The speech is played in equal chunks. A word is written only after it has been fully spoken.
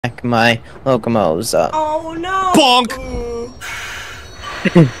my locomotives up. Oh no! Bonk!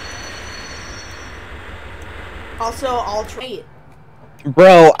 Also, I'll trade.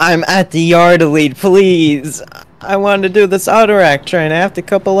 Bro, I'm at the yard lead, please. I want to do this auto rack train. I have to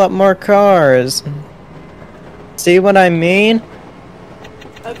couple up more cars. See what I mean?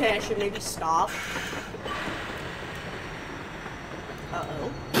 Okay, I should maybe stop.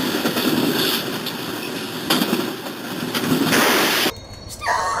 Uh-oh.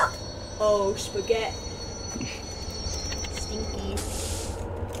 Stop! Oh, spaghetti. Stinky.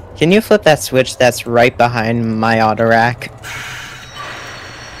 Can you flip that switch that's right behind my auto rack?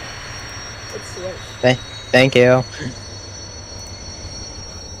 Let's switch. Thank you.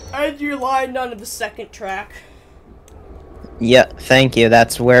 Add your line onto the second track. Yeah, thank you.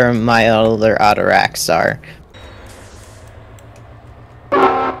 That's where my other auto racks are.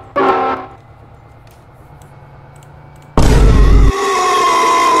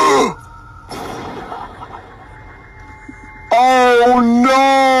 Oh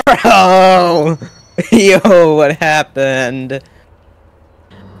no! Bro! Yo, what happened?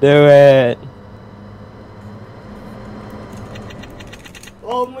 Do it.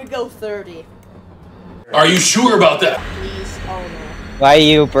 We go 30. Are you sure about that? Please. Oh no. Why are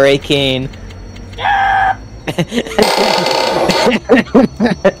you breaking?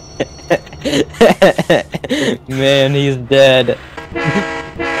 Man, he's dead.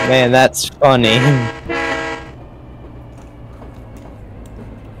 Man, that's funny.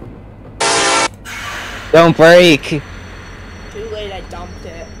 Don't break! Too late, I dumped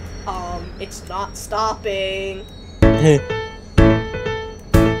it. It's not stopping.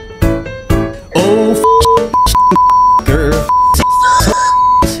 Oh, girl.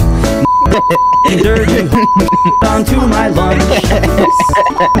 Dirty onto my lunch.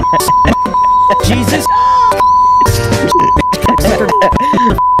 Jesus.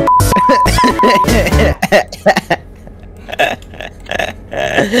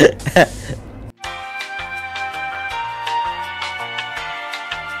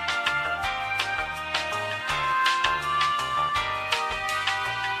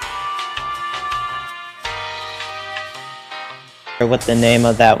 What's the name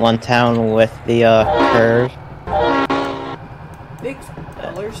of that one town with the curve? Big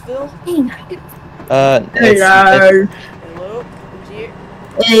Ellersville? Hello. Hello? Who's here?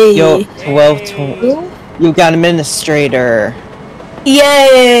 Hey. Yo, 12 you got administrator.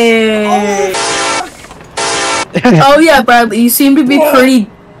 Yay! Oh yeah, Bradley, you seem to be pretty.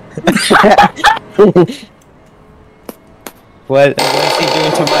 What's he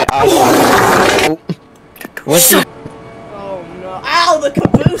doing to my option? What's he? Oh no. Ow, the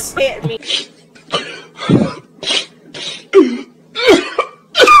caboose hit me!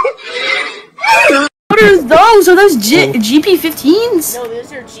 What are those? Are those GP15s? No,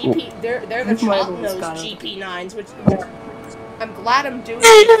 those are GP. They're the top-nosed GP9s, which I'm glad I'm doing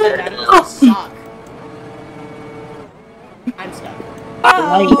it for them because they suck. I'm stuck.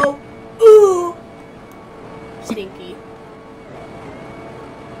 Oh! Ooh! Stinky.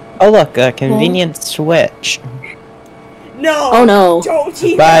 Oh look, a convenient switch. No! Oh no. Don't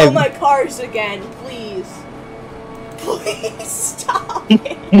derail my cars again, please. Please stop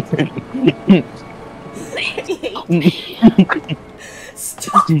it.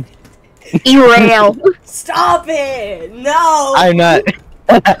 Stop. Derail. Stop it! No! I'm not.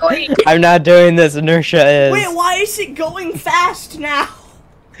 I'm not doing this. Inertia is. Wait, why is it going fast now?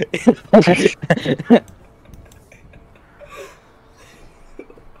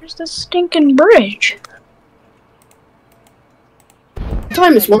 Where's the stinking bridge? The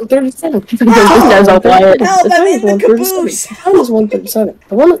time is 1:37. That's all quiet. Help, I'm in the caboose! The time is 1:37.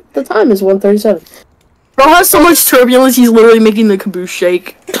 The time is 1:37. Bro has so much turbulence, he's literally making the caboose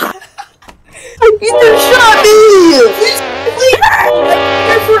shake. You just shot me!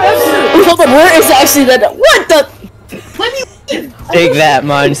 Hold on, where is actually that? What the? Take that,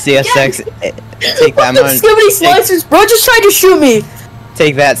 Mon CSX. Take that, Mon. So many slicers, bro just tried to shoot me.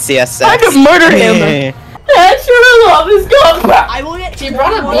 Take that, CSX. Tried to murder him. That's your love is gone. I will get She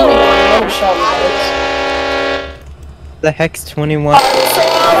brought a beanie shot. The heck's 21?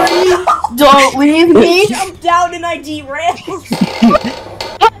 Don't leave me. Jump down and I derailed.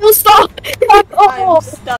 Stop. I'm stuck.